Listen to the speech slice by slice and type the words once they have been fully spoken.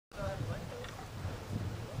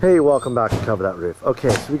Hey, welcome back to Cover That Roof. Okay,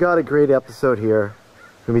 so we got a great episode here.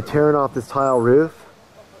 We're gonna be tearing off this tile roof,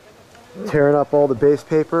 tearing up all the base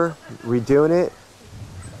paper, redoing it,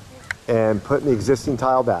 and putting the existing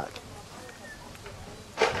tile back.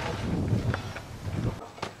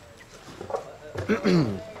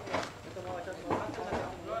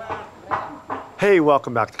 Hey,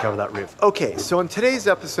 welcome back to Cover That Roof. Okay, so in today's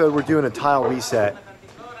episode, we're doing a tile reset,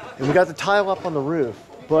 and we got the tile up on the roof.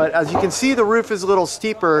 But as you can see, the roof is a little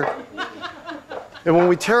steeper. And when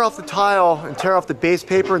we tear off the tile and tear off the base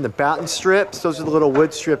paper and the batten strips, those are the little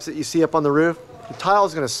wood strips that you see up on the roof, the tile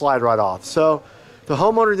is going to slide right off. So the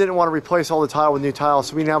homeowner didn't want to replace all the tile with new tile,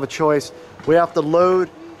 so we now have a choice. We have to load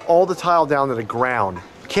all the tile down to the ground.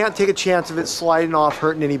 Can't take a chance of it sliding off,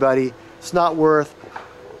 hurting anybody. It's not worth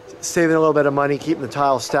saving a little bit of money, keeping the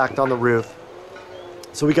tile stacked on the roof.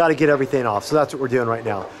 So we got to get everything off. So that's what we're doing right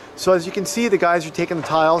now. So as you can see, the guys are taking the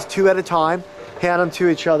tiles two at a time, hand them to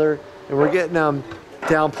each other, and we're getting them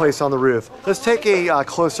down placed on the roof. Let's take a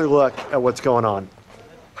closer look at what's going on.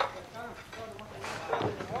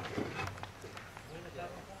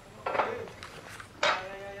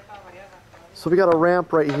 So we got a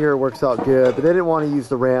ramp right here, works out good, but they didn't want to use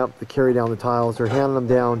the ramp to carry down the tiles. They're handing them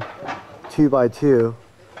down 2 by 2,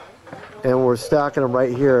 and we're stacking them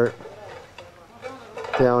right here,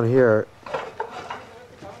 down here.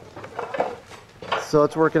 So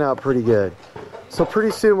it's working out pretty good. So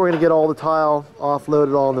pretty soon we're going to get all the tile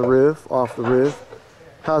offloaded on the roof, off the roof.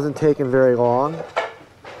 Hasn't taken very long.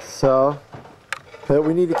 So, but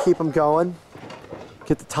we need to keep them going,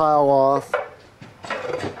 get the tile off,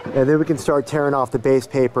 and then we can start tearing off the base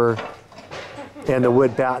paper and the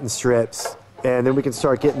wood batten strips, and then we can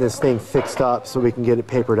start getting this thing fixed up so we can get it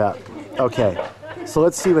papered up. Okay, so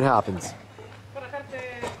let's see what happens.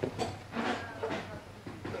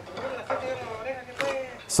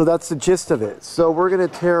 So that's the gist of it. So we're going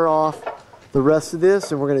to tear off the rest of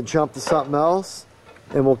this, and we're going to jump to something else,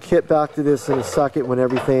 and we'll get back to this in a second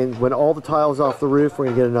when all the tile's off the roof. We're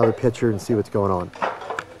going to get another picture and see what's going on.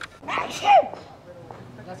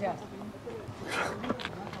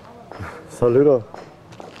 Saludo.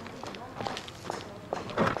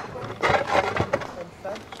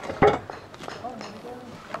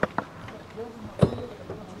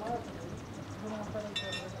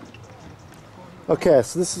 Okay,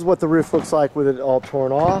 so this is what the roof looks like with it all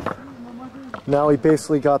torn off. Now we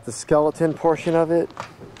basically got the skeleton portion of it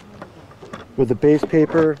with the base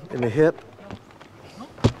paper and the hip.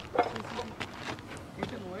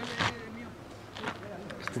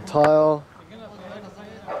 The tile,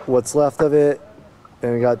 what's left of it,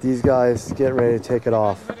 and we got these guys getting ready to take it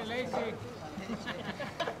off.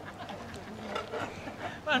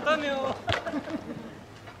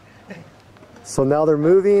 So now they're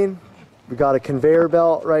moving. We got a conveyor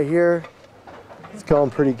belt right here. It's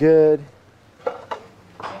going pretty good.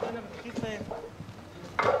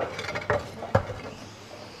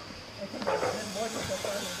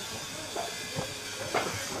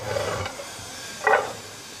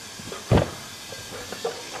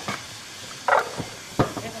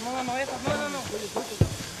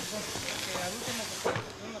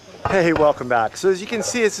 Hey, welcome back. So as you can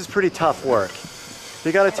see, this is pretty tough work.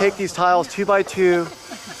 You got to take these tiles 2 by 2.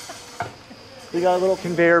 We got a little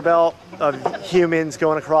conveyor belt of humans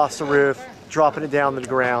going across the roof, dropping it down to the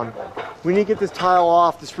ground. We need to get this tile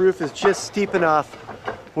off. This roof is just steep enough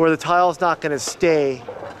where the tile's not going to stay.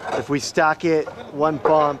 If we stack it, one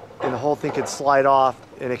bump and the whole thing could slide off,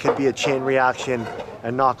 and it could be a chain reaction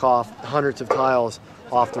and knock off hundreds of tiles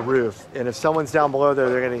off the roof. And if someone's down below there,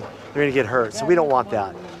 they're gonna get hurt. So we don't want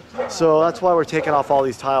that. So that's why we're taking off all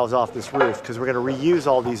these tiles off this roof, because we're going to reuse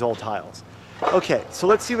all these old tiles. Okay, so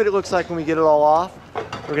let's see what it looks like when we get it all off.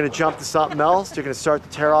 We're going to jump to something else. They're going to start to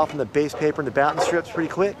tear off in the base paper and the batten strips pretty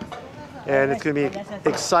quick. And it's going to be an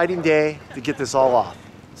exciting day to get this all off.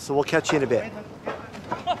 So we'll catch you in a bit.